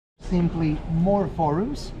simply more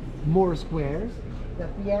forums, more squares that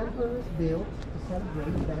the emperors built to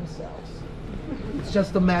celebrate themselves. It's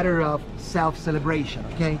just a matter of self-celebration,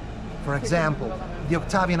 okay? For example, the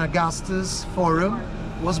Octavian Augustus Forum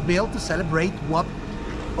was built to celebrate what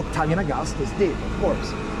Octavian Augustus did, of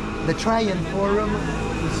course. The Trajan Forum,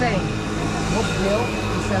 the same, was built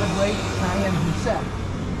to celebrate Trajan himself.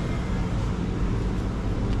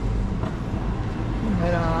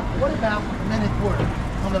 And what about Men at Work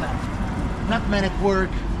on the left? Not Men at Work,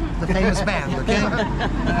 the famous band, okay?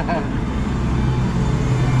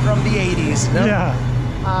 From the 80s. No? Yeah.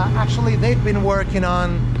 Actually, they've been working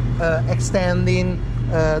on extending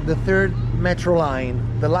the third metro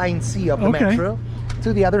line, the line C of the metro,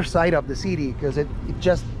 to the other side of the city, because it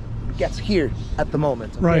just gets here at the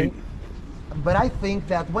moment. Okay? Right. But I think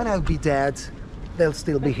that when I'll be dead, they'll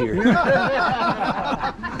still be here.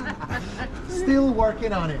 Still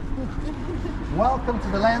working on it. Welcome to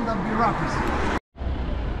the land of bureaucracy.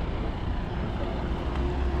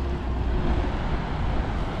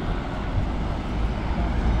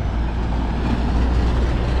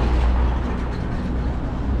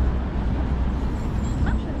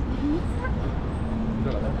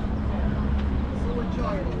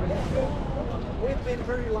 We've been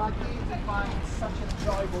very lucky to find such an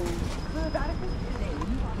enjoyable day.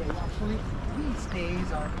 Okay, actually, these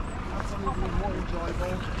days are absolutely more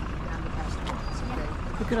enjoyable than the past ones. Okay.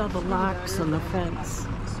 Look at all the locks on the fence.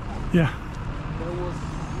 Yeah. There was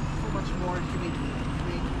so much more humidity.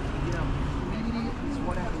 You know, humidity is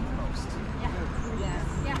what I hate most.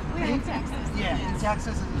 Yeah, we're in Texas. Yeah, in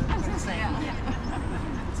Texas it's the same.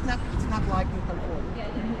 It's not like in California.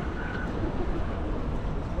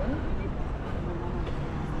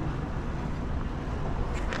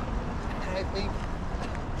 I think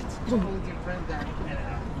it's totally different than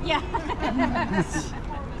Yeah. It's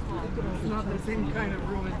not the same kind of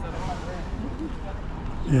ruins at all.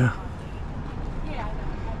 Yeah.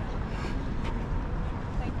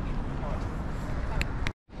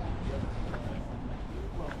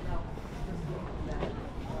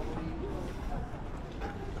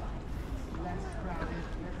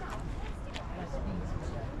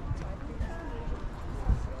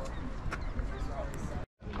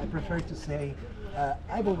 I prefer to say,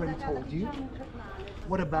 I've already told you.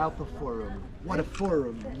 What about the forum? What a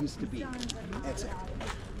forum used to be. Exactly.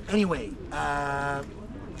 Anyway,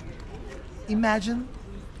 imagine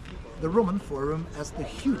the Roman Forum as the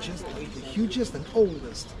hugest and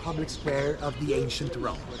oldest public square of the ancient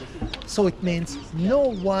Rome. So it means no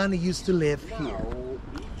one used to live here.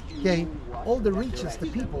 Okay, all the richest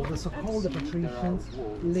people, the so-called patricians,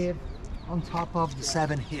 live on top of the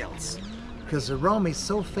 7 hills. Because Rome is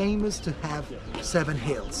so famous to have 7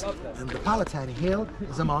 hills, and the Palatine Hill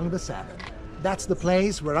is among the 7. That's the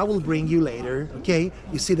place where I will bring you later, okay?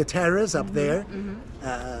 You see the terrace up there?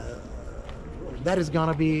 That is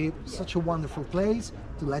gonna be such a wonderful place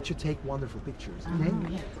to let you take wonderful pictures, okay?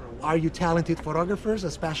 Are you talented photographers?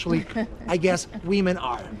 Especially, I guess women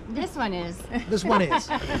are. This one is. This one is.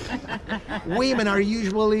 Women are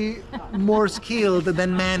usually more skilled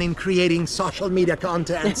than men in creating social media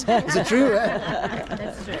content. Is it true?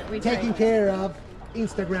 That's true. We Taking care of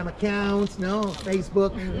Instagram accounts, no,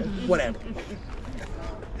 Facebook, whatever.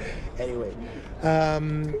 Anyway,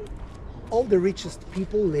 all the richest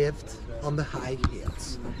people lived on the high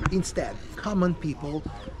hills. Instead, common people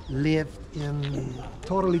lived in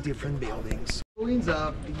totally different buildings. Ruins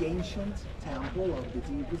of the ancient temple of the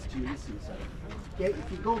Divus Julius Caesar. Okay,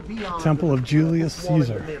 if you go beyond Temple of Julius wall in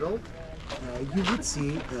Caesar. the middle, you would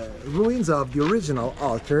see ruins of the original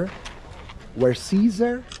altar where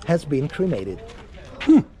Caesar has been cremated.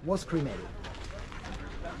 Was cremated.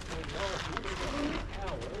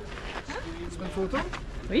 Photo?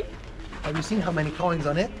 Oui. Have you seen how many coins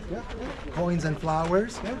on it? Yeah. Coins and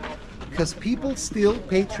flowers. Yeah. Because people still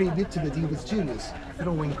pay tribute to the Divus Julius,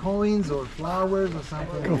 throwing coins or flowers or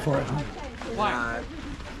something. Go for it.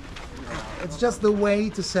 It's just the way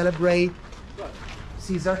to celebrate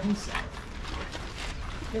Caesar himself.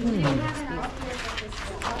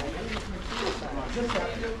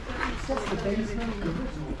 Just the basement, the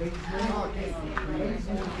original basement.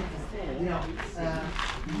 You know,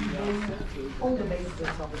 all the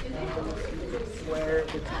basements of the temple where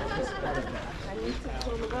the temple is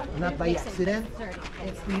photographed. Not by accident.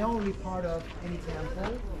 It's the only part of any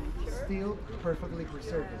temple still perfectly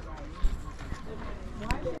preserved.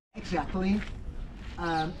 Exactly.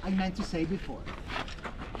 I meant to say before.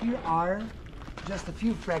 Here are just a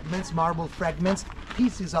few fragments, marble fragments,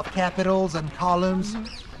 pieces of capitals and columns,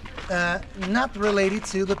 not related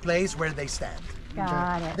to the place where they stand.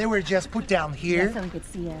 Got it. They were just put down here. Yeah, so we could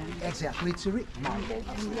see it. Exactly, to read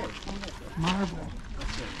Marble.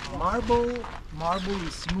 marble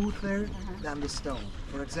is smoother than the stone.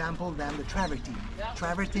 For example, than the travertine.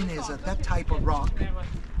 Travertine is that type of rock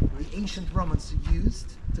the ancient Romans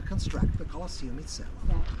used to construct the Colosseum itself.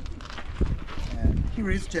 And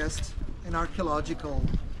here is just an archaeological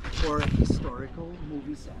or a historical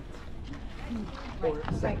movie set. Or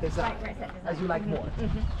set design, as you like more.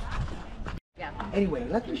 Anyway,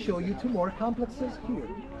 let me show you two more complexes here.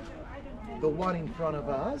 The one in front of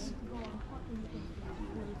us.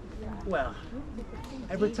 Well,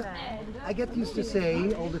 every time I get used to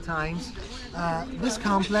say all the times, this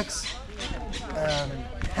complex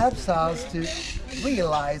helps us to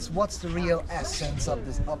realize what's the real essence of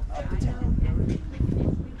this of the town.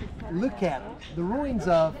 Look at the ruins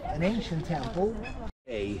of an ancient temple.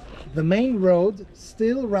 The main road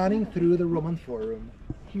still running through the Roman Forum.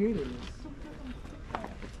 Here it is.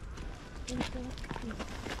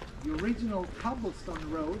 The original cobblestone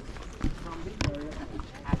road from the area.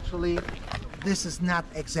 Actually, this is not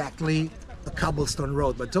exactly a cobblestone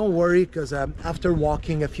road, but don't worry, because after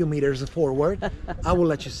walking a few meters forward, I will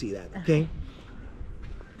let you see that, okay?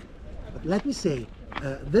 But let me say,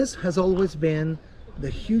 this has always been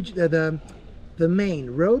the main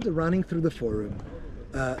road running through the Forum.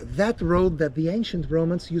 That road that the ancient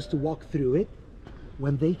Romans used to walk through it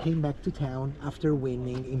when they came back to town after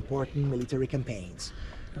winning important military campaigns.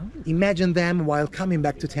 Imagine them while coming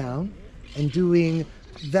back to town and doing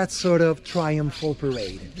that sort of triumphal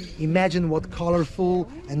parade. Imagine what colorful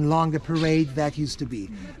and long a parade that used to be,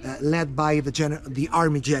 led by the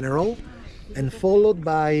army general and followed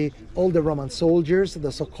by all the Roman soldiers,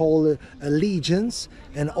 the so-called legions,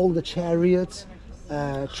 and all the chariots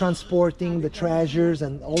transporting the treasures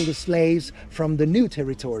and all the slaves from the new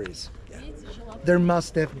territories. There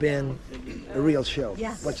must have been a real show.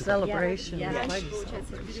 Celebration.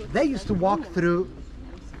 They used to walk through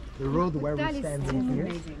the road where we're standing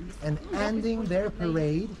here, and ending their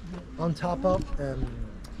parade on top of, an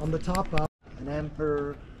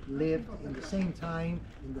emperor lived in the same time,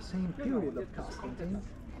 in the same period of Constantine,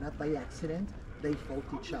 not by accident. They fought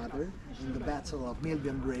each other in the Battle of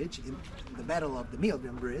Milvian Bridge, in the Battle of the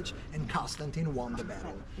Milvian Bridge, and Constantine won the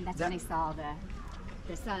battle. And that's when they saw the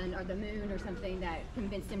sun or the moon or something that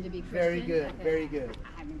convinced him to be Christian. Very good, very good.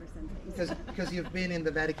 I remember some things. Because you've been in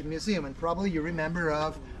the Vatican Museum, and probably you remember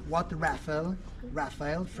of what Raphael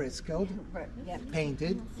frescoed,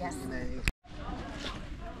 painted. Yes.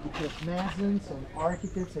 Because masons and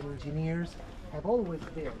architects and engineers have always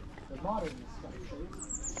built the modern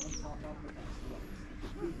structures on top of the past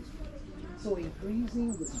ones. So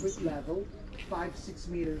increasing the street level 5-6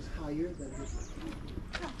 meters higher than this.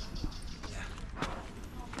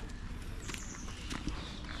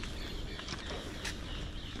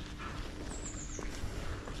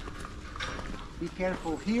 Be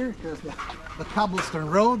careful here, because the cobblestone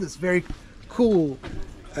road is very cool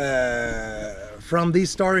from the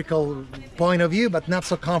historical point of view, but not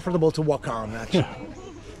so comfortable to walk on, actually.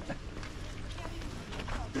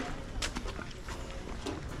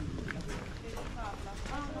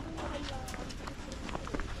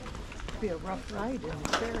 Be a rough ride in the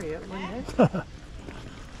chariot, wouldn't it?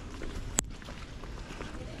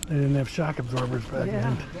 They didn't have shock absorbers back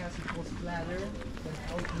then. Yes, it was flatter than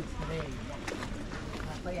how it is today.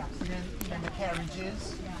 Not by accident, even the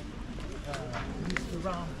carriages used to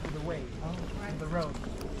run through the way, on the road.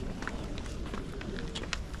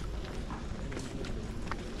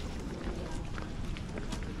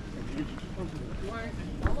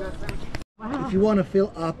 Wow. If you want to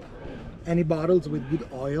fill up any bottles with good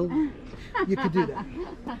oil, you could do that.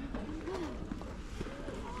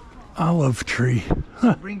 Olive tree.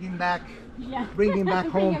 Bringing back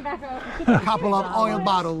home a couple of oil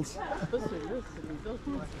bottles.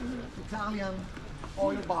 Italian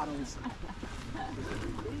oil bottles.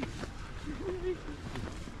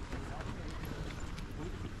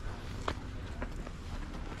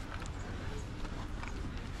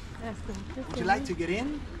 Would you like to get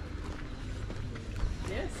in?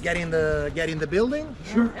 Yes. Get in the building?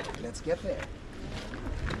 Sure. Let's get there.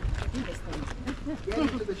 Get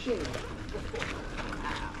into the shade.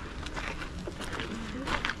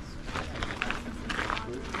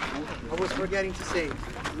 I was forgetting to say,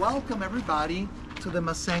 welcome everybody to the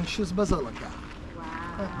Maxentius Basilica.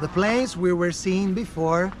 Wow. The place we were seeing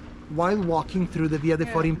before while walking through the Via dei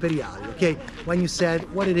Fori Imperiali. Okay, when you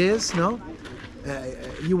said what it is, no?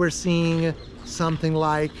 You were seeing something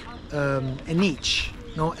like a niche,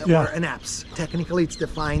 no? Yeah. Or an apse. Technically it's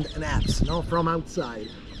defined an apse, no? From outside.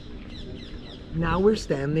 Now we're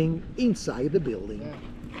standing inside the building.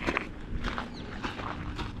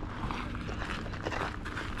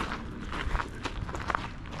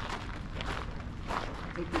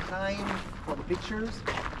 Take your time for the pictures.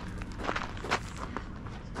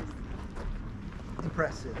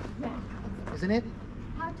 Impressive, isn't it?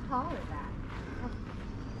 How tall is that?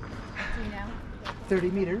 Do you know?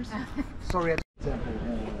 30 meters. Sorry, I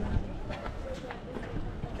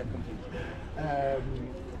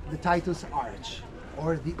the Titus Arch,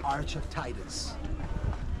 or the Arch of Titus.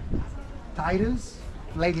 Titus,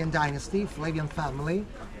 Flavian dynasty, Flavian family,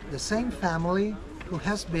 the same family who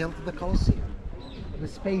has built the Colosseum.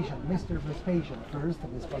 Vespasian, Mr. Vespasian first of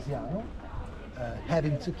Vespasiano,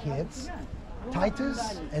 having two kids,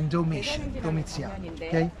 Titus and Domitian.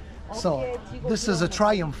 Okay, so this is a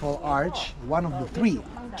triumphal arch, one of the three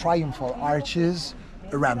triumphal arches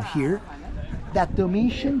around here, that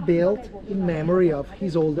Domitian built in memory of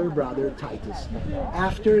his older brother Titus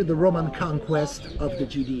after the Roman conquest of the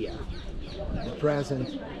Judea, the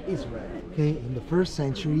present Israel, okay, in the 1st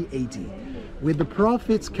century AD. With the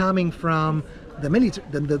profits coming from the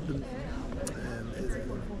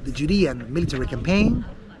Judean military campaign,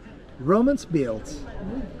 Romans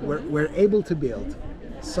were able to build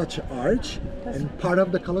such an arch and part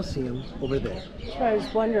of the Colosseum over there. So I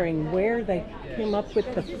was wondering where they came up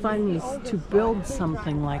with the funds to build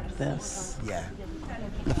something like this. Yeah,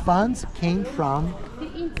 the funds came from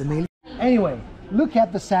the military. Anyway, look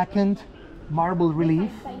at the second marble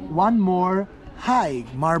relief, one more high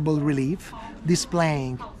marble relief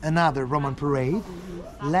displaying another Roman parade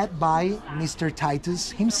led by Mr.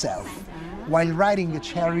 Titus himself while riding a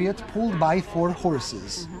chariot pulled by 4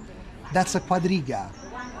 horses. That's a quadriga.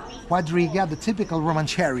 Quadriga, the typical Roman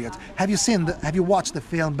chariot. Have you watched the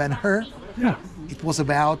film Ben-Hur? Yeah. It was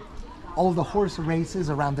about all the horse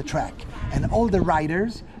races around the track, and all the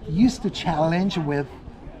riders used to challenge with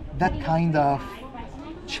that kind of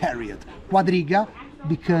chariot. Quadriga,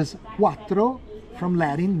 because quattro from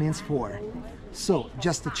Latin means 4. So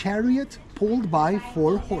just a chariot pulled by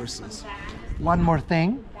 4 horses. One more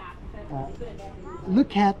thing.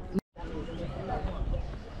 Look at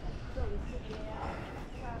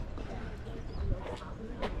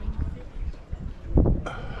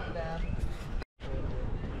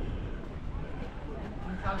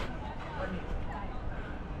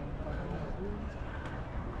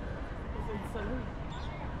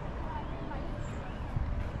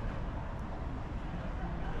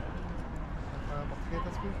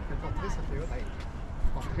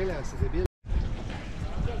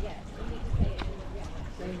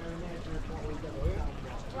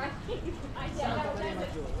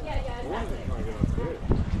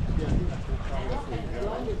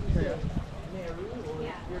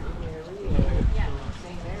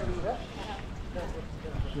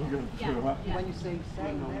when you say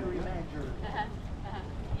Saint Mary Major.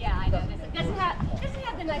 Yeah, I know. Doesn't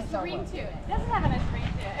have the nice ring to it. Doesn't have a nice ring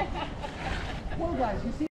to it. Well, guys,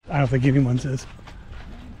 you see. I don't think anyone says.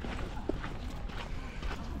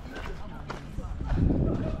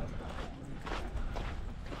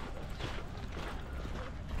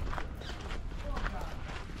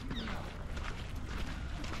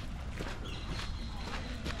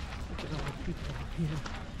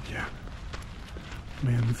 Yeah.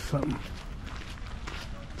 Man, it's something.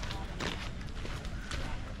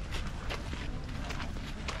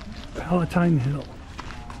 Palatine Hill.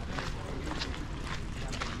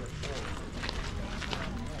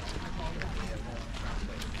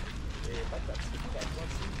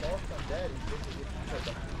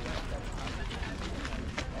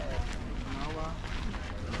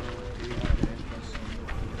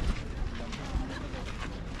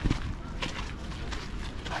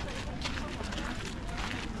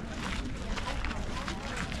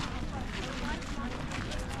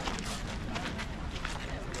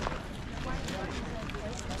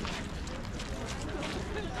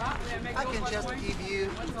 I can just give you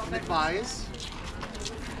advice.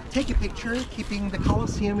 Take a picture keeping the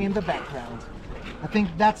Colosseum in the background. I think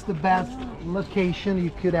that's the best location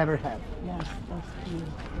you could ever have. Yes, that's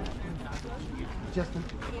beautiful. Just an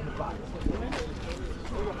advice.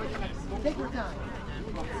 Take your time.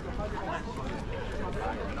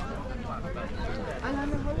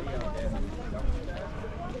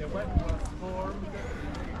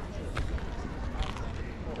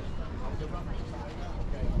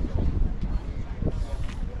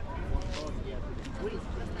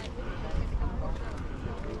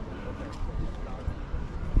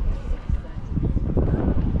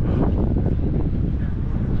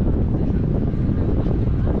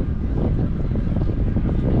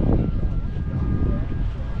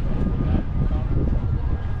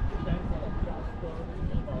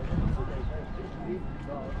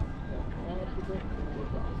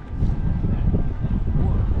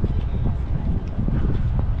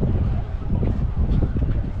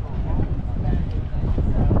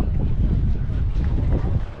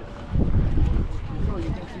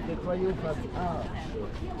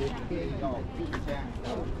 All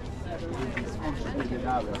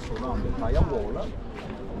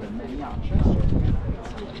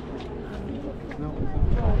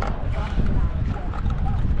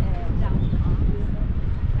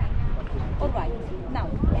right, now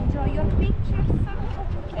enjoy your pictures,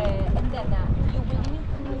 and then you will meet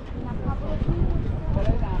me in a couple of minutes.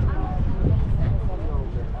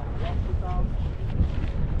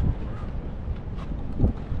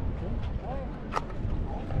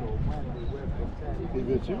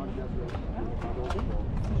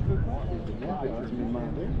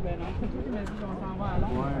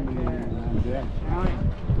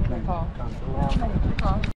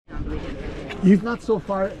 You've Not so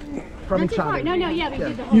far from each other. No, yeah, we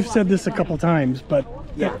did the whole you've walk. said this a couple times, but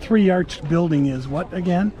Yeah. that three-arched building is what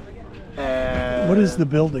again? What is the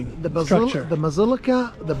building? Structure. The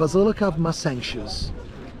Basilica of Maxentius.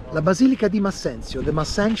 La Basilica di Maxenzio, the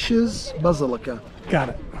Maxentius Basilica. Got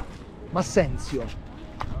it. Maxenzio.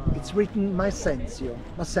 It's written Maxenzio.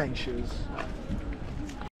 Maxentius.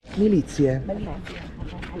 Milizie.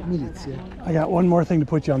 Milizie. I got one more thing to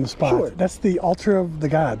put you on the spot. Sure. That's the altar of the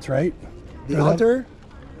gods, right? The Or that- altar,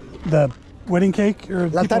 The wedding cake? Or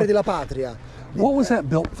l'altare people- della patria, What was that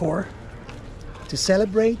built for? to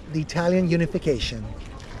celebrate the Italian unification.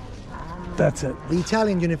 That's it. The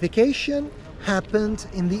Italian unification happened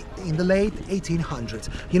in the late 1800s.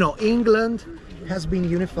 You know, England has been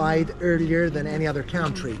unified earlier than any other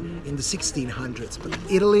country in the 1600s, but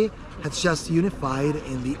Italy has just unified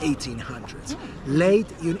in the 1800s,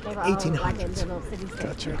 late 1800s.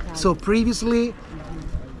 Gotcha. So previously,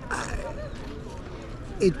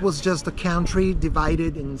 it was just a country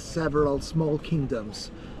divided in several small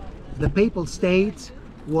kingdoms. The papal state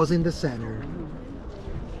was in the center.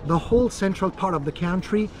 The whole central part of the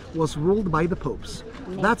country was ruled by the popes.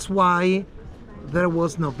 That's why there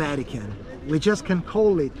was no Vatican. We just can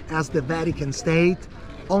call it as the Vatican state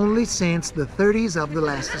only since the 30s of the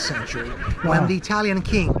last century, when the Italian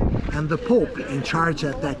king and the pope in charge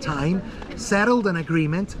at that time settled an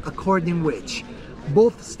agreement according which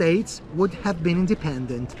both states would have been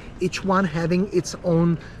independent, each one having its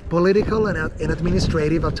own political and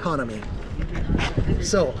administrative autonomy.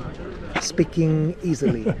 So, speaking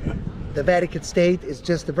easily, the Vatican State is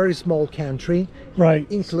just a very small country, Right.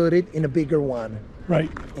 included in a bigger one Right.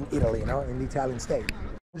 in Italy, you know, in the Italian state.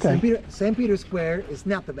 Okay. St. Peter's Square is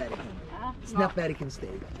not the Vatican. It's not Vatican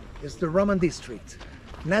State. It's the Roman district.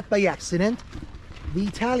 Not by accident, the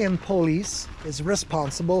Italian police is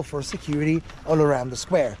responsible for security all around the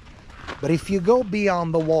square. But if you go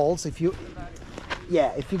beyond the walls, if you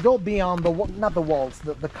go beyond not the walls,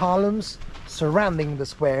 the columns surrounding the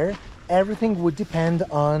square, everything would depend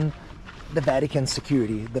on the Vatican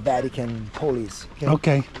security, the Vatican police.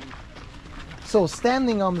 Okay. So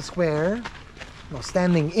standing in the square,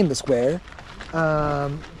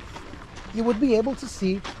 you would be able to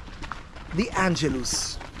see the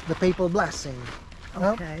Angelus, the papal blessing,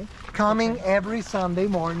 Okay. coming every Sunday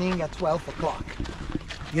morning at 12 o'clock.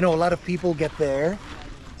 You know, a lot of people get there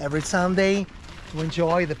every Sunday to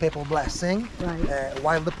enjoy the papal blessing, Right.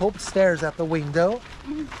 while the Pope stares at the window,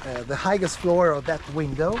 the highest floor of that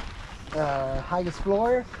window, highest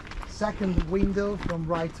floor, second window from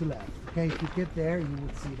right to left. Okay, if you get there, you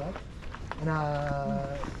would see that. And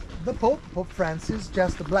the Pope Francis,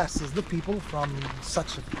 just blesses the people from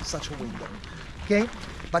such a window. Okay,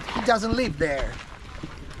 but he doesn't live there.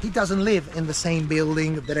 He doesn't live in the same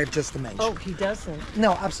building that I've just mentioned. Oh, he doesn't.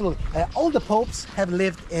 No, absolutely. All the popes have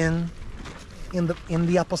lived in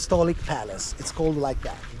the Apostolic Palace. It's called like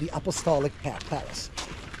that, the Apostolic Palace.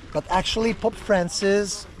 But actually, Pope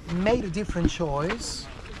Francis made a different choice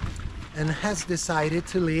and has decided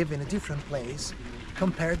to live in a different place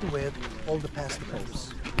compared with all the past popes.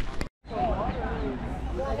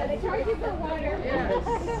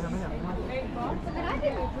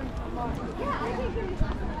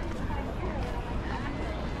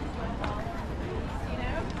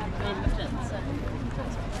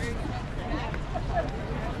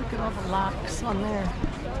 Look at all the locks on there.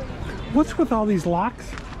 What's with all these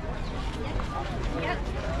locks?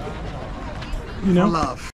 You know?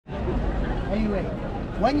 Love. Anyway,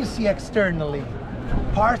 when you see externally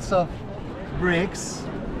parts of bricks,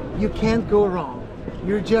 you can't go wrong.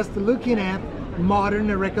 You're just looking at modern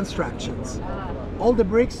reconstructions. All the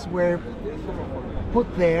bricks were put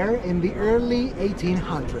there in the early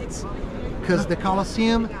 1800s because the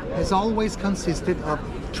Colosseum has always consisted of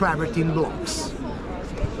travertine blocks.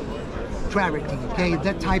 Travertine, okay,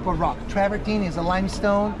 that type of rock. Travertine is a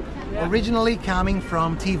limestone originally coming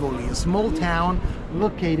from Tivoli, a small town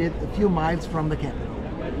located a few miles from the capital.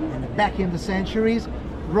 And back in the centuries,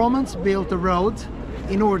 Romans built a road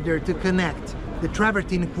in order to connect the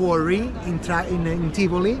Travertine quarry in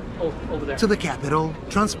Tivoli to the capital,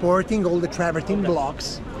 transporting all the travertine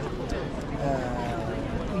blocks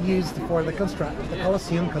used for the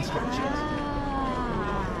Colosseum construction.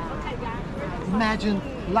 Imagine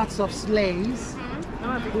lots of sleighs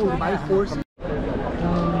pulled by horses.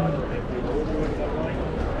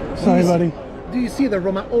 Sorry, buddy. Do you see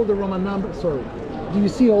all the Roman numbers? Sorry. Do you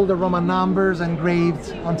see all the Roman numbers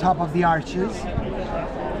engraved on top of the arches?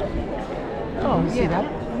 Oh, You see that?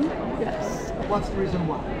 Yes. What's the reason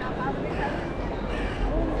why?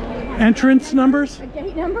 Entrance numbers?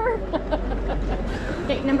 Gate number?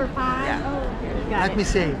 Gate number 5? Oh, got Let it. me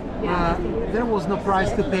say, there was no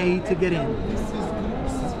price to pay to get in.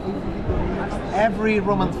 Every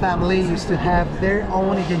Roman family used to have their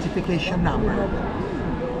own identification number.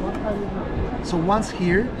 So once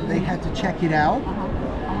here, they had to check it out,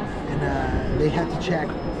 and they had to check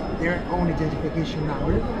their own identification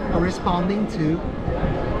number corresponding to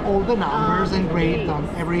all the numbers engraved on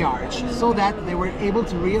every arch, so that they were able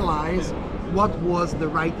to realize what was the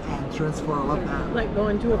right entrance for all of them. Like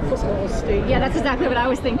going to a football stadium. Yeah, that's exactly what I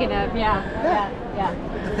was thinking of. Yeah.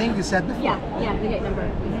 The thing you said before. Yeah, the gate number.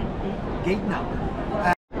 Gate number.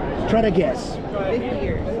 Try to guess.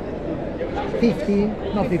 50,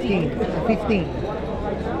 not 15, 15.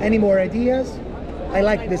 Any more ideas? I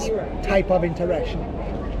like this type of interaction.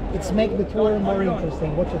 It's make the tour more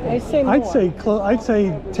interesting. What you I think? say more. I'd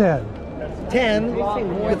say 10. 10?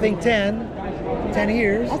 You think 10? 10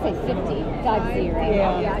 years? I say 50. 50.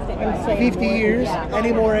 Yeah, I say 50 years? Yeah.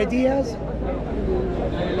 Any more ideas?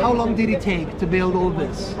 How long did it take to build all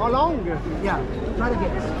this? How long? Yeah, try to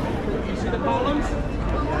guess.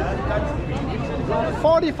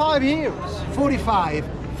 45 years. 45,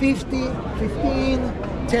 50,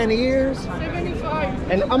 15, 10 years?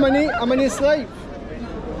 75. And how many slaves?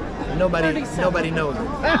 Nobody knows it.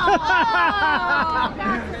 Oh,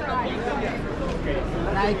 that's right.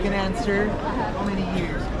 But I can answer how many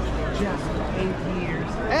years? Just 8 years.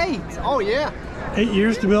 8. Oh yeah. 8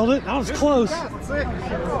 years to build it? That was close.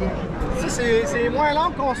 Ça, c'est moins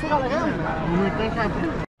long qu'on soit dans la reine.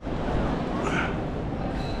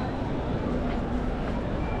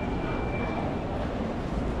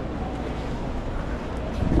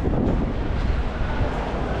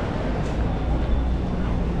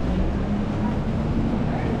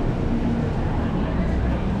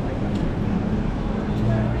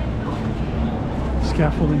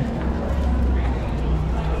 Scaffolding.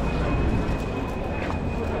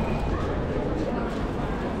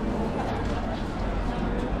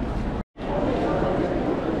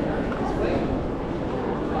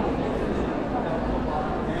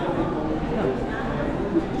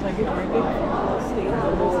 It's like a big football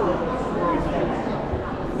stadium, isn't it?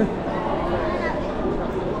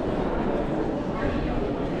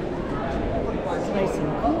 It's nice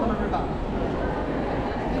and cool.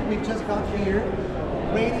 We just got here,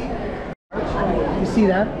 ready. You see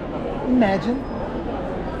that? Imagine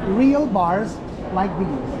real bars like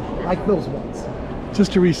these, like those ones.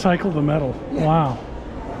 Just to recycle the metal. Yeah. Wow.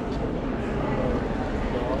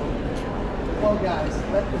 Well, guys,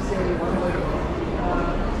 let me say one more thing.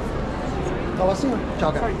 Colosseum.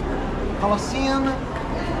 Ciao, guys. Colosseum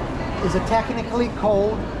is technically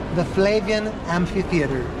called the Flavian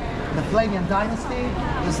Amphitheater. The Flavian dynasty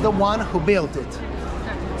is the one who built it.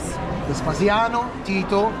 Vespasiano,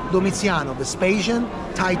 Tito, Domitiano, Vespasian,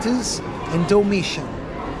 Titus, and Domitian.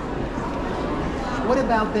 What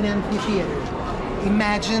about an amphitheater?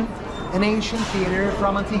 Imagine an ancient theater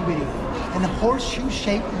from antiquity, and a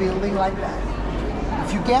horseshoe-shaped building like that.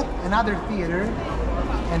 If you get another theater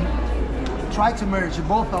and try to merge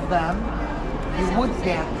both of them, you would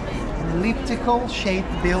get an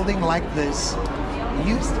elliptical-shaped building like this,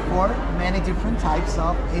 used for many different types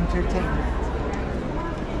of entertainment,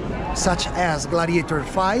 such as gladiator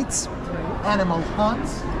fights, animal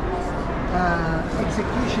hunts,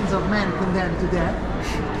 executions of men condemned to death,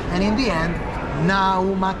 and in the end,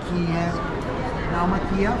 naumachia.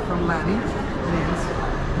 Naumachia from Latin means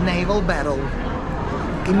naval battle.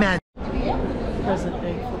 Imagine. Present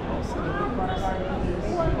day football stadium.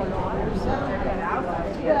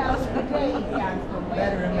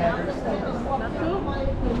 Better and better stuff.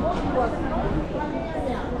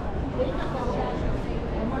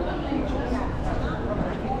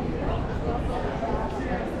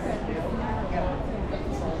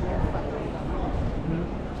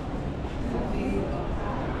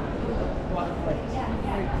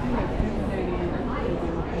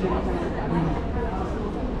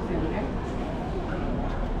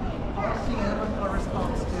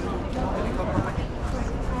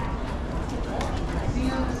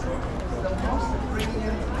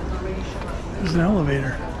 There's an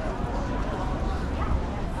elevator.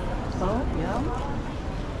 Oh, yeah.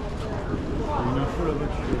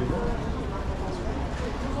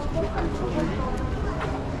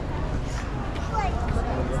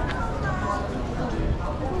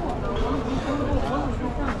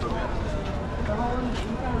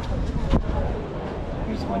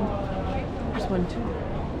 Here's one. Here's one too.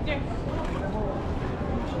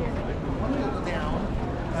 When you go down,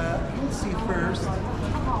 you'll see first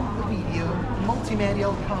the video, multimedia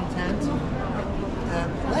content,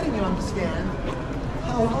 letting you understand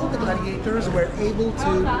how all the gladiators were able to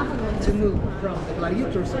move from the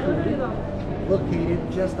gladiator school,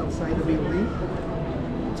 located just outside the building,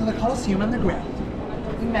 to the Colosseum underground.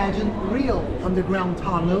 Imagine real underground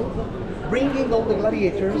tunnel, bringing all the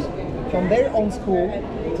gladiators from their own school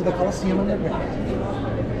to the Colosseum underground.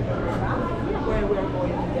 Where we are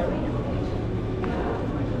going there.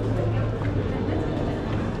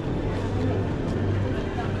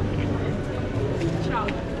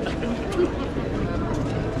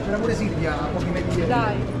 Per amore Silvia, pochi metri dietro.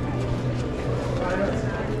 Dai.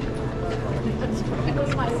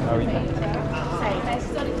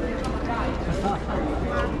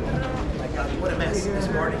 My God, what a mess this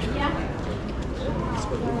morning.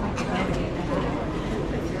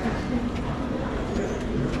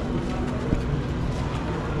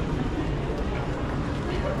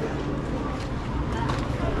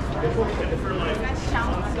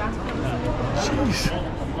 Jeez.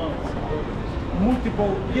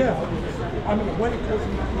 Multiple, yeah. I mean, when it was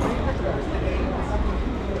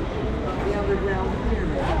the underground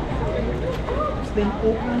pyramid, it's been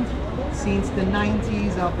opened since the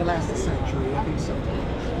 90s of the last century, I think so.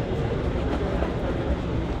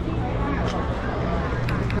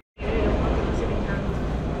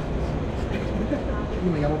 Io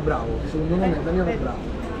mi chiamo Bravo, secondo nome è Daniele Bravo.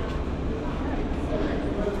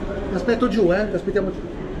 Ti aspetto giù, ti aspettiamo giù.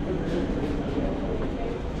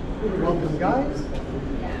 Welcome, guys.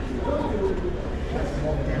 Let's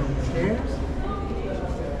walk down the stairs.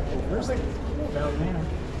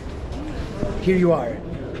 Here you are.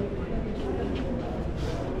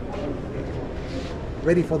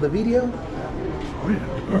 Ready for the video?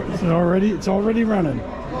 It's already running.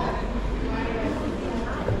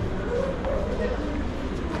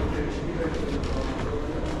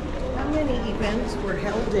 How many events were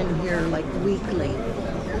held in here like weekly?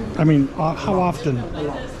 I mean, how often? A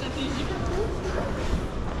lot.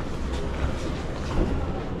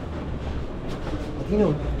 You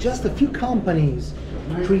know, just a few companies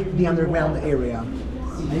treat the underground area.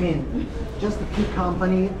 I mean, just a few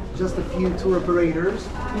companies, just a few tour operators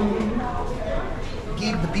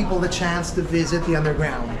give the people the chance to visit the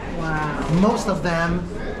underground. Wow. Most of them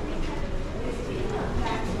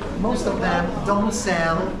don't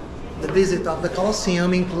sell the visit of the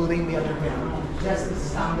Colosseum, including the underground. Just the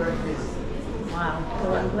standard visit. Wow.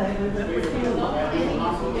 Well, I'm glad we went with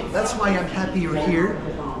you. That's why I'm happy you're here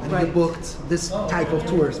and you booked this type of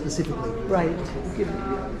tour specifically. Right. You could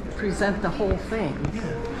present the whole thing.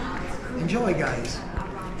 Yeah. Enjoy, guys.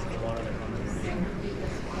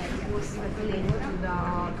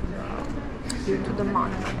 Here to the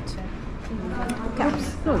monument.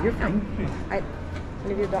 Oops. No, you're fine. I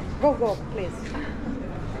leave you down. Go, please.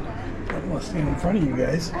 I must stand in front of you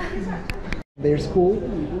guys. Their school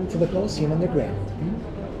to the Colosseum underground.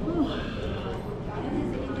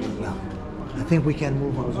 Well, I think we can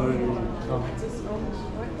move on.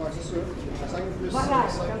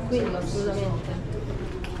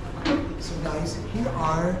 So guys, here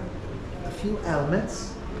are a few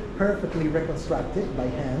helmets perfectly reconstructed by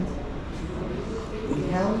hand. The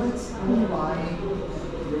helmets owned by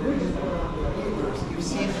the original gladiators. You've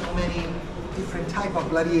seen how many different type of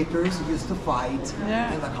gladiators used to fight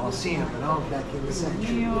in the Colosseum, you know, back in the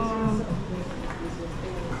century.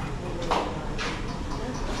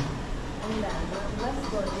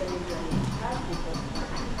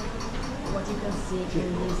 What you can see in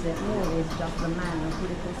this movie is just the man who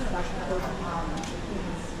reconstructed the armor.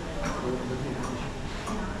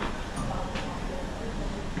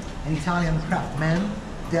 An Italian craftsman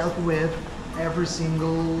dealt with every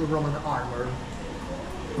single Roman armor.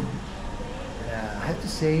 I have to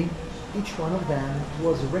say, each one of them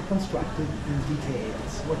was reconstructed in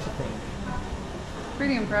details. What you think?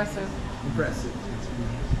 Pretty impressive. Impressive.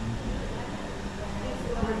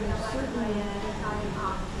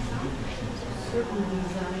 Certain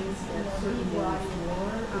designs that certain days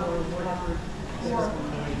wore or whatever.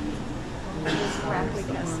 This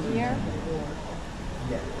replicas here.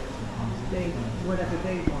 Yeah. Whatever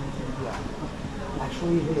they wanted. Yeah.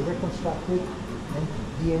 Actually, they reconstructed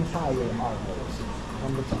the entire armor.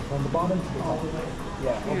 From the top, from the bottom to the top.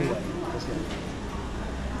 Yeah, all the way. That's good.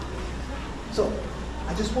 So,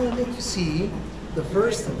 I just want to make you see the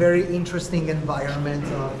first very interesting environment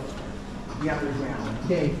of the underground.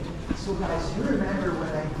 Okay, so guys, you remember when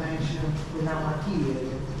I mentioned in Almaty,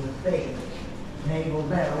 the fake naval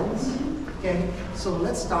battles? Okay, so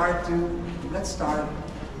let's start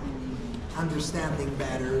understanding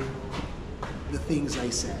better the things I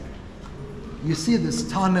said. You see this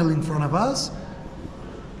tunnel in front of us?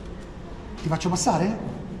 Ti faccio passare?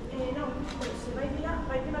 No, se vai di là,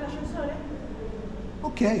 vai prima all'ascensore?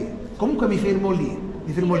 Ok, comunque mi fermo lì,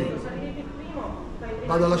 mi fermo lì. Salire il primo, vai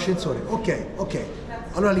prima. Vado all'ascensore, ok, ok.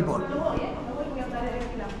 Allora li porto. Lo vuoi puoi andare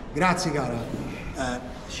di là. Grazie cara.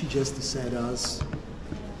 She just said us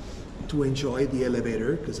to enjoy the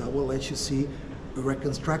elevator, because I will let you see a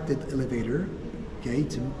reconstructed elevator, okay,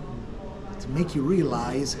 to make you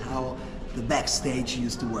realize how the backstage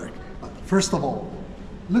used to work. But first of all,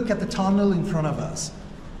 look at the tunnel in front of us.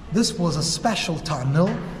 This was a special tunnel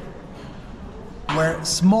where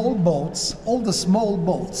small boats, all the small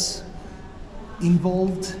boats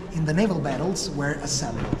involved in the naval battles were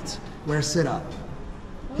assembled, were set up.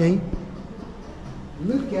 Okay?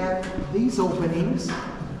 Look at these openings,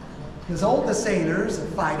 because all the sailors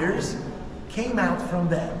and fighters came out from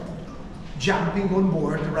them, jumping on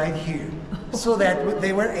board right here, so that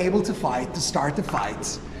they were able to fight, to start the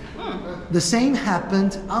fights. The same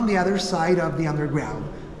happened on the other side of the underground,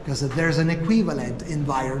 because there's an equivalent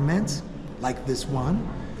environment like this one.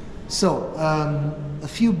 So a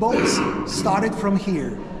few boats started from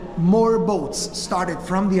here, more boats started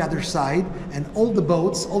from the other side, and all the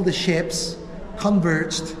boats, all the ships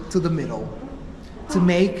converged to the middle to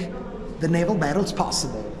make the naval battles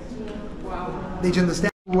possible. Did you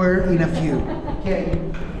understand? We're in a few. Okay,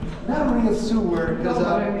 not really a sewer, because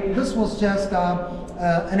this was just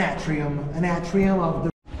an atrium of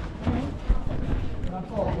the.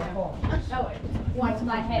 Watch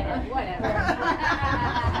my head, whatever.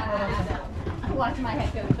 Watch my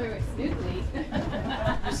head go through it smoothly.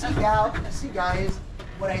 You see, guys,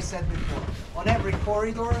 what I said before. On every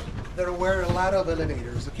corridor, there were a lot of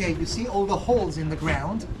elevators. Okay, you see all the holes in the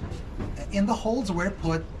ground. In the holes were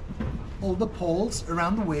put all the poles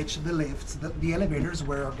around which the lifts, the elevators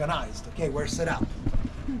were organized. Okay, were set up.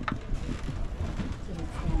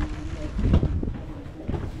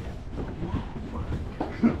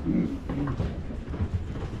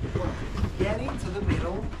 Getting to the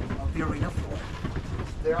middle of the arena floor.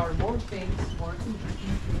 There are more things, more interesting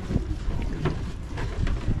things.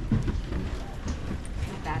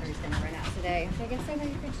 My battery's gonna run out today. Can I get some of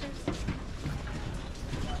your pictures?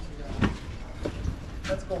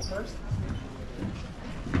 Let's go first.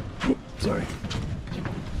 Sorry.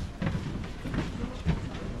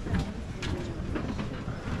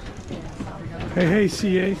 Hey,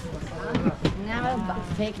 CA.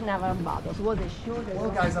 Never bothers. What is shorter?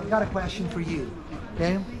 Well, guys, I've got a question for you.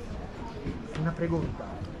 Okay? Una pregunta.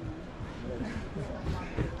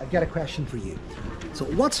 I've got a question for you. So,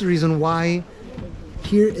 what's the reason why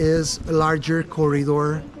here is a larger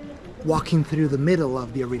corridor walking through the middle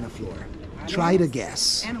of the arena floor? Try to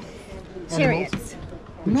guess. Chariots.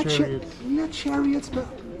 Not chariots, but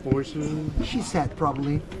Horses, she said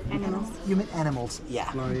probably. Animals. You mean animals?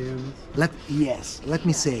 Yeah. lions. Let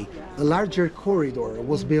me say, a larger corridor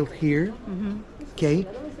was built here, okay,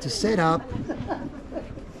 to set up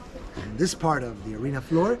this part of the arena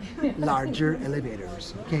floor, larger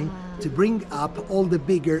elevators, okay, to bring up all the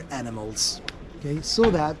bigger animals, okay, so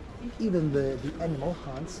that even the animal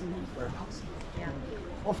hunts were possible. Yeah.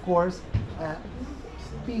 Of course,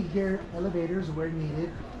 bigger elevators were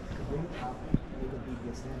needed to bring up the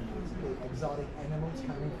biggest animals, okay, exotic animals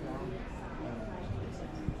coming from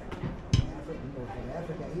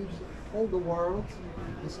Africa, all the world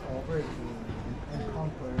discovered and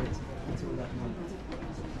conquered until that moment.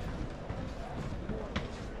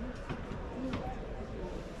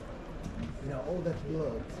 You know, all that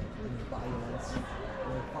blood and violence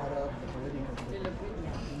were part of the political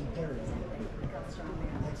imperative.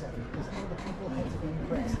 Exactly, because all the people had to be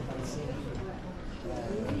impressed by seeing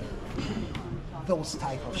those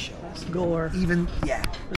type of shows. Gore. Even, yeah.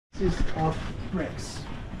 This is of bricks,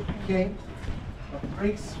 okay? But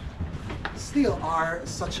bricks still are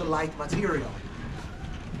such a light material.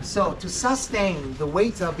 So to sustain the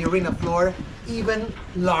weight of the arena floor, even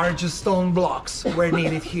large stone blocks were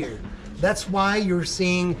needed here. That's why you're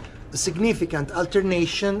seeing a significant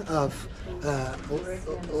alternation of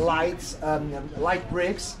light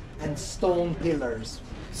bricks and stone pillars,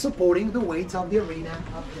 supporting the weight of the arena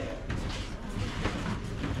up there.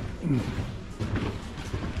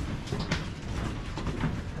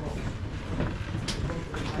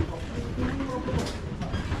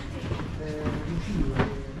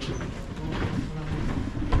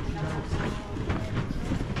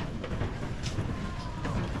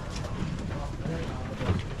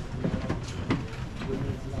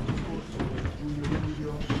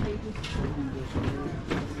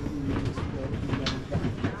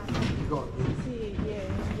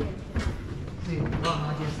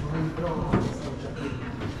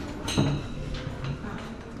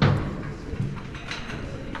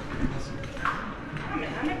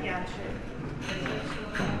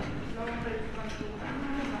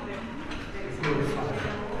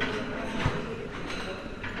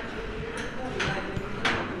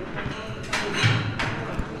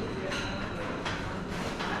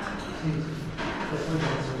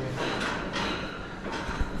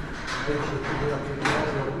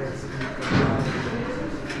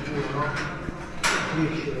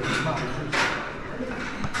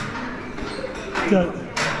 Good.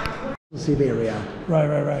 Siberia.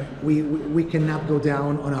 Right. We cannot go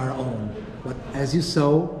down on our own. But as you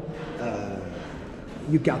saw,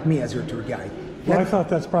 you got me as your tour guide. Well, I thought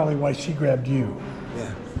that's probably why she grabbed you.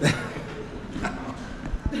 Yeah.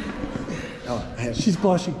 Oh, She's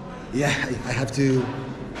blushing. Yeah, I have to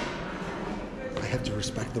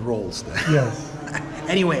respect the roles. Yes.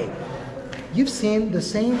 Anyway, you've seen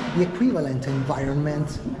the equivalent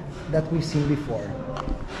environment that we've seen before.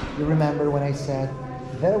 You remember when I said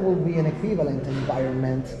there will be an equivalent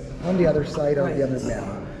environment on the other side of the other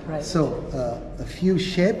bell. Right. So a few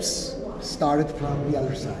ships started from the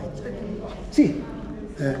other side. See,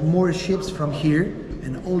 more ships from here,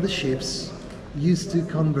 and all the ships used to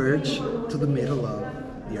converge to the middle of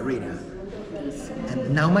the arena.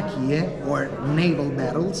 And naumakie, or naval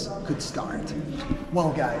battles, could start.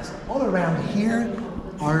 Well, guys, all around here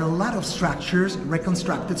are a lot of structures,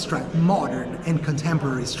 reconstructed modern and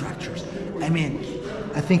contemporary structures. I mean,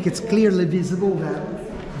 I think it's clearly visible that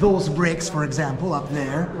those bricks, for example, up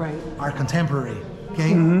there, are contemporary.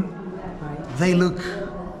 Okay, they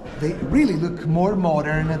really look more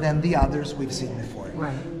modern than the others we've seen before.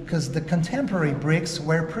 Right. Because the contemporary bricks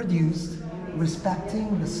were produced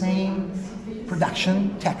respecting the same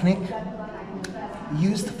production technique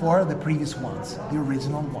used for the previous ones, the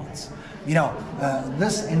original ones. You know,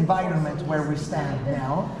 this environment where we stand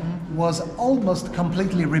now was almost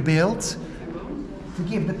completely rebuilt to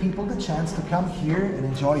give the people the chance to come here and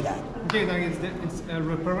enjoy that. Okay, like it's a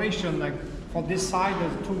reparation. Like for this side,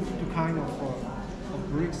 there's two kind of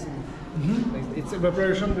bricks. Like, it's a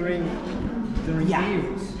reparation during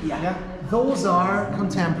use. Yeah. Those are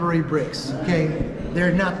contemporary bricks. Okay,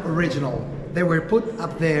 they're not original. They were put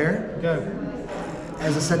up there,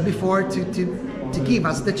 as I said before, to give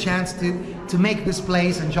us the chance to make this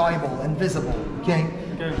place enjoyable and visible. Okay,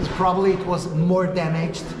 because probably it was more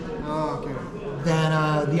damaged than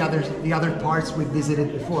the other parts we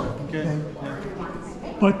visited before. Okay.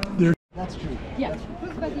 But they're... That's true. Yeah.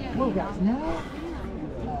 Well, guys, now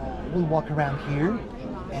we'll walk around here,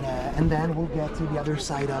 and then we'll get to the other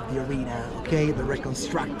side of the arena. Okay, the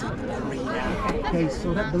reconstructed arena. Okay,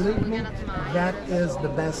 so that, believe me, that is the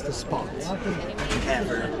best spot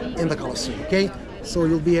ever in the Colosseum. Okay, so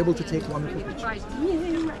you'll be able to take wonderful pictures.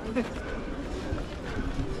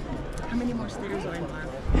 How many more stairs are in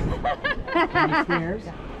The stairs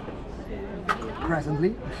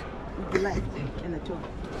presently. left in the tour?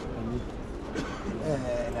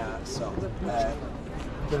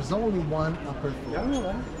 There's only one upper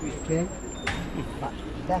floor. Okay, but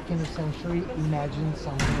back in the century, imagine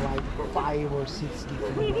something like 5 or 6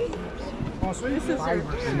 different floors. 5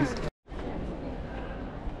 or 6.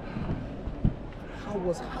 How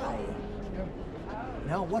was high?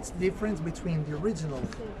 Now, what's the difference between the original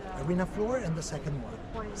arena floor and the second one?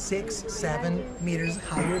 6, 7 meters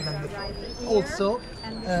higher than the floor. Also,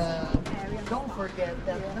 don't forget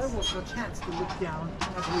that there was a chance to look down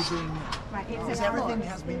as we're doing now. Because everything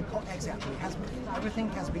has been everything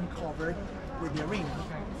has been covered with the arena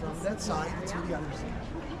from that side to the other side.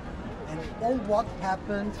 And all what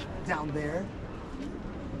happened down there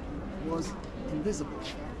was invisible.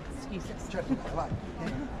 Check it out.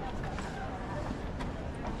 Okay?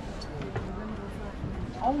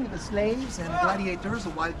 Only the slaves and gladiators,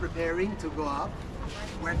 while preparing to go up,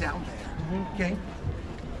 were down there. Okay.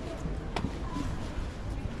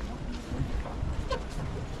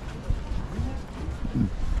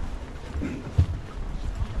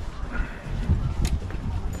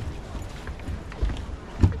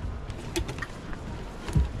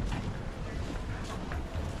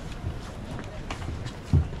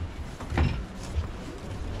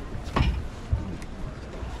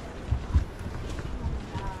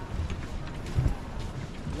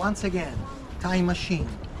 Once again, time machine.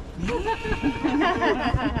 We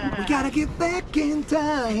gotta get back in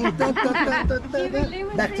time. Back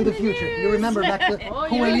to the future. You remember back to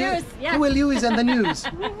Huey Lewis and the News.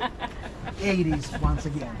 80s once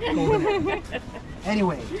again. Golden era.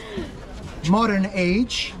 Anyway, modern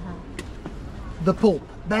age. The Pope,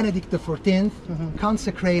 Benedict XIV,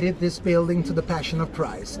 consecrated this building to the Passion of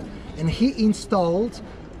Christ, and he installed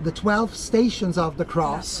the 12 stations of the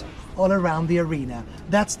cross all around the arena.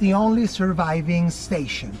 That's the only surviving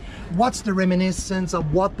station. What's the reminiscence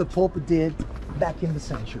of what the Pope did back in the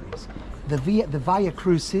centuries? The Via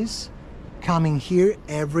Crucis coming here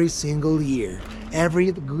every single year,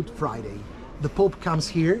 every Good Friday. The Pope comes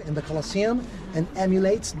here in the Colosseum and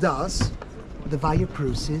emulates, thus, the Via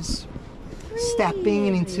Crucis,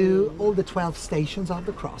 stepping into all the 12 stations of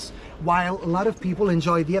the cross, while a lot of people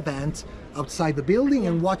enjoy the event outside the building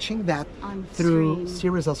and watching that through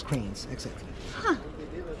series of screens. Exactly.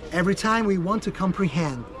 Every time we want to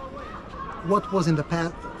comprehend what was in the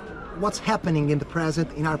past, what's happening in the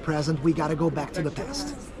present, in our present, we gotta go back to the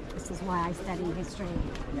past. This is why I study history.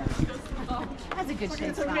 That's a good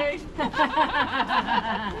shade spot.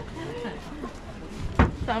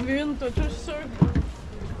 T'en veux une, toi, je suis sûre.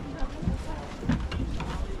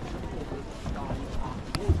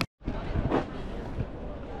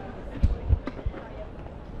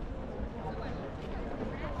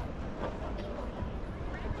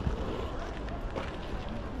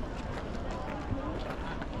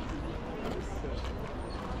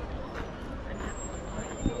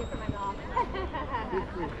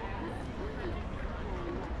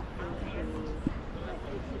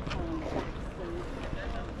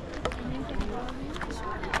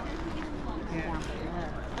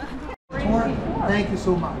 Thank you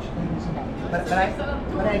so much. Thank you so much.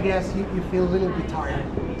 But I guess you feel a little bit tired,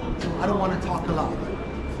 so I don't want to talk a lot.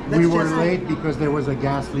 We were late because there was a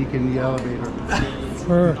gas leak in the elevator.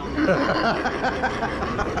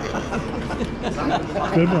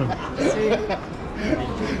 Good one.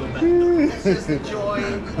 Just enjoy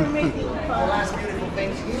the last beautiful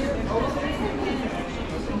things here.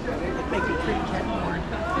 Make it pretty cat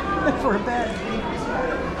for a bed.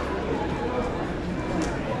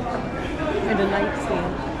 And a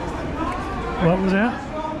nightstand. What was that?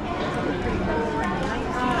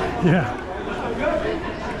 Yeah.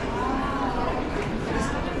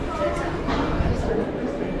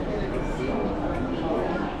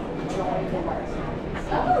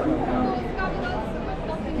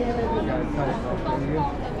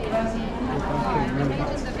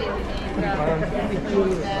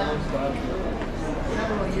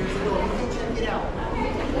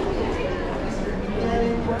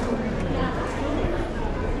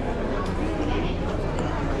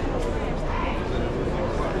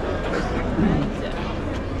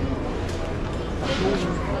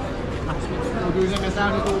 Au deuxième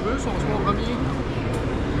étage de l'autobus, on se voit au premier.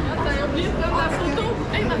 T'as oublié de prendre la photo?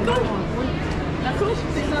 Hey Marco! La photo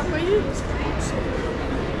des employés!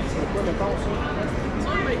 C'est quoi le temps, ça? Tu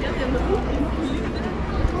vois, regarde, il y en a beaucoup qui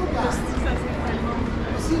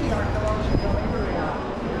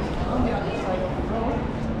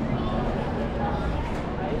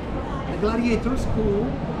The gladiator school,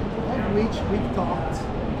 of which we've talked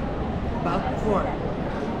about before.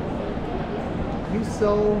 You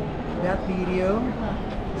saw that video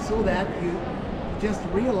so that you just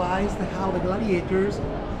realized how the gladiators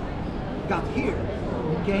got here.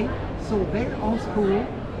 Okay, so their own school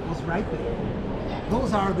was right there.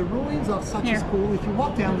 Those are the ruins of such a school. If you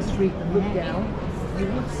walk down the street and look down, you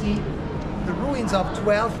would see the ruins of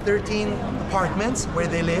 12, 13 apartments where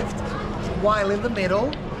they lived, while in the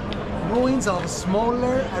middle, ruins of a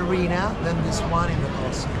smaller arena than this one in the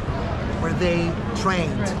Colosseum, where they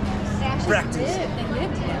trained, practiced. They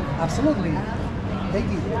lived here. Absolutely. They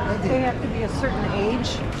did. They They did. have to be a certain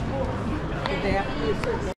age. They have to be a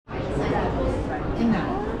certain age. And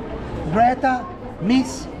now, Greta,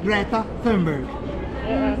 Miss Greta Thunberg.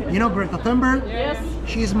 You know Greta Thunberg? Yes.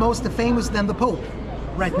 She's most famous than the Pope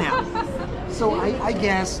right now. So I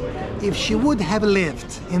guess if she would have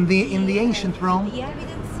lived in the ancient Rome,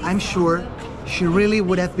 I'm sure she really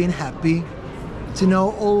would have been happy to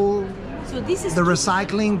know all the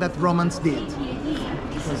recycling that Romans did.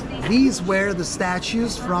 Because these were the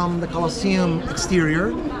statues from the Colosseum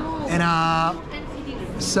exterior, and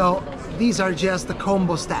so these are just the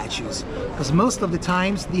combo statues, because most of the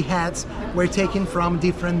times the heads were taken from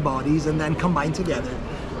different bodies and then combined together.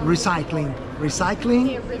 Recycling,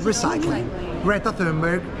 recycling, recycling. Greta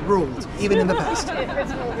Thunberg ruled, even in the past.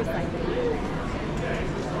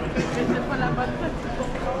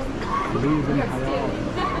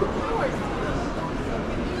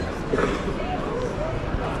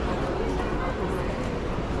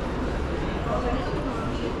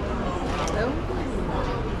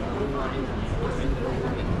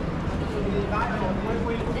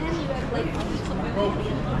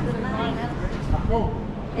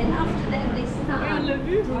 And after that they start. On l'a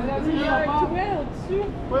vu? On l'a vu hier au-dessus.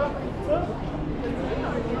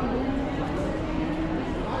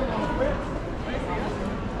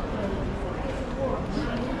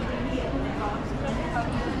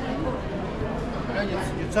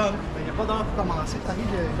 Là, il y a pas d'heure pour commencer.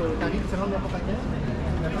 T'arrives, tu rentres n'importe quand.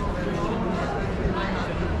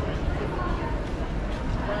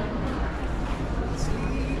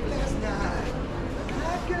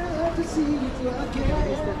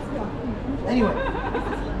 Anyway,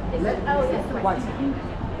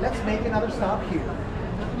 let's make another stop here.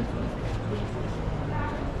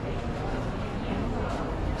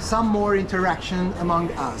 Some more interaction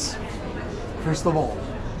among us. First of all,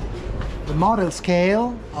 the model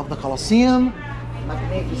scale of the Colosseum,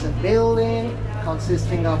 magnificent building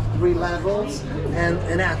consisting of 3 levels and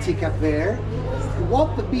an attic up there.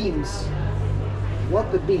 What the beams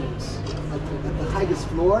at the highest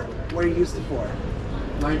floor were used for?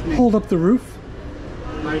 Lightning. Hold up the roof.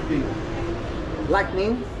 Lightning.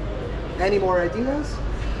 Lightning. Any more ideas?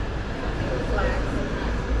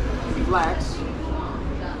 Flags.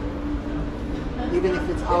 Even if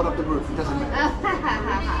it's out of the roof, it doesn't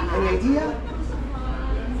matter. Any idea?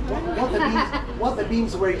 What the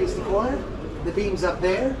beams were used for? The beams up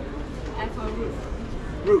there? And for roof.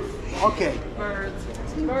 Roof. Okay. Birds.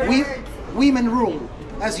 Women rule,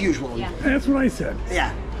 as usual. Yeah. That's what I said.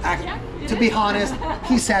 Yeah. To be honest,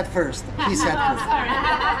 he said first. He said first.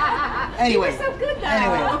 Anyway. So good though.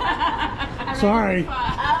 Anyway. Sorry.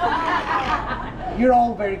 You're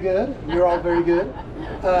all very good. You're all very good.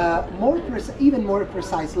 Even more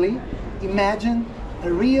precisely, imagine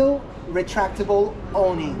a real retractable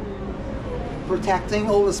awning, protecting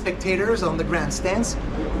all the spectators on the grandstands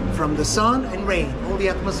from the sun and rain, all the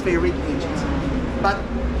atmospheric agents. But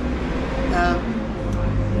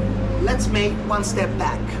let's make one step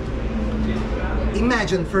back.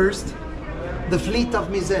 Imagine first the fleet of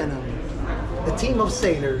Misenum, a team of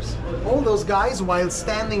sailors, all those guys while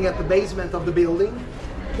standing at the basement of the building,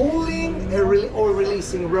 pulling or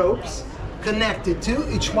releasing ropes connected to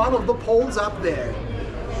each one of the poles up there.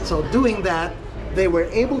 So doing that, they were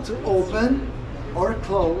able to open or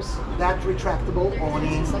close that retractable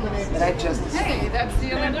awning that I just described. Hey, that's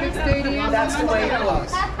the Olympic Stadium. That's the way it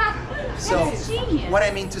was. So, what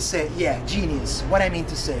I mean to say, yeah, genius. What I mean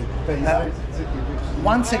to say,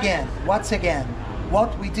 once again,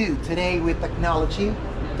 what we do today with technology,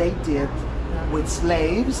 they did with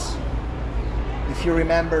slaves. If you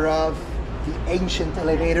remember of the ancient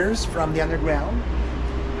elevators from the underground,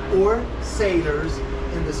 or sailors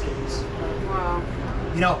in this case. Wow.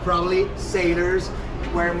 You know, probably sailors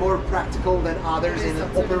were more practical than others in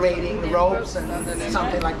operating the ropes and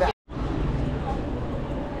something like that.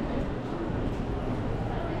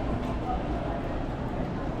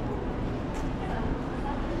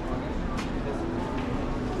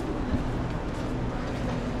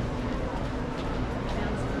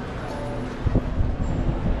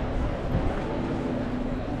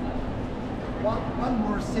 One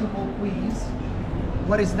more simple quiz.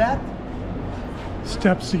 What is that?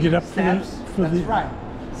 Steps to get up Steps. for That's the. right.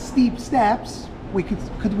 Steep steps.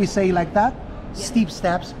 Could we say like that? Yeah. Steep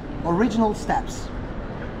steps. Original steps.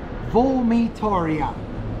 Vomitoria,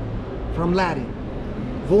 from Latin.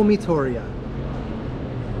 Vomitoria.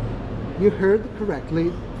 You heard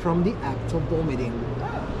correctly, from the act of vomiting.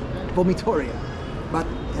 Vomitoria. But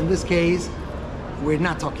in this case, we're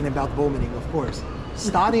not talking about vomiting, of course.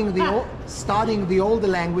 Studying the older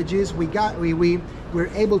languages, we're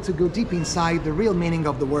able to go deep inside the real meaning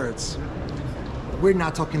of the words. We're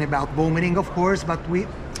not talking about vomiting, of course, but we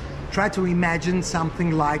try to imagine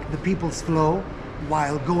something like the people's flow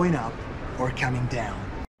while going up or coming down.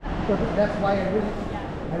 So that's why I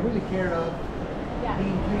really care of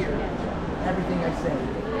being clear. Everything I say.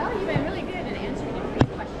 No, you've been really good at answering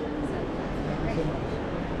everybody's questions.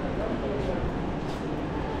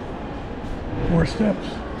 More steps.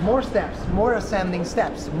 More steps, more ascending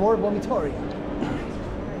steps, more vomitoria.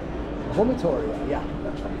 Vomitoria, yeah.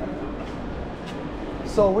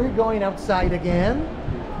 So we're going outside again,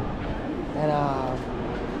 and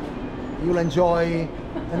you'll enjoy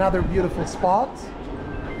another beautiful spot.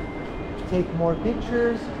 Take more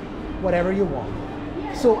pictures, whatever you want.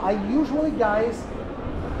 So I usually, guys,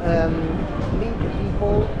 leave the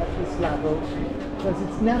people at this level because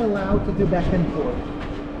it's not allowed to do back and forth.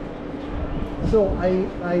 So I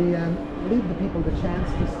leave the people the chance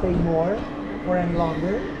to stay more or any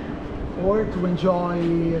longer, or to enjoy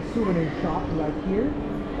a souvenir shop like here,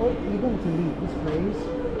 or even to leave this place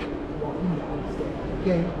walking downstairs.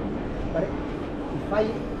 Okay, but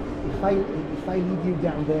if I leave you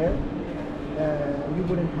down there, you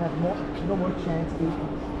wouldn't have no more chance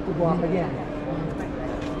to go up again.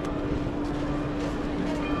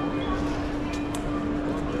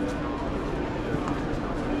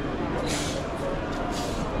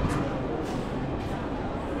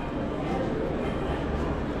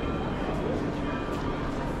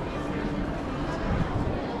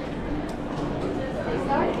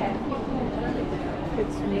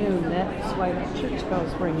 It's noon, that's why the church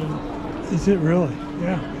bell's ringing. Is it really?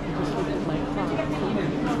 Yeah. I just looked at my clock.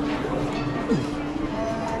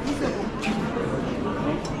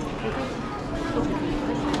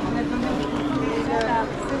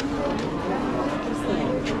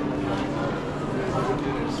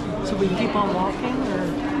 So we keep on walking, or?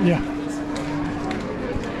 Yeah.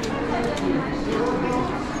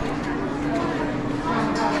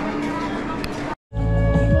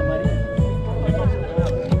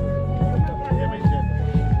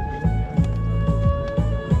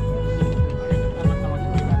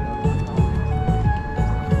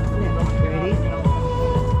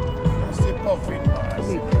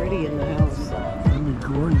 It'd be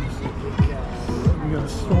gorgeous. We gotta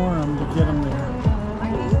store them to get them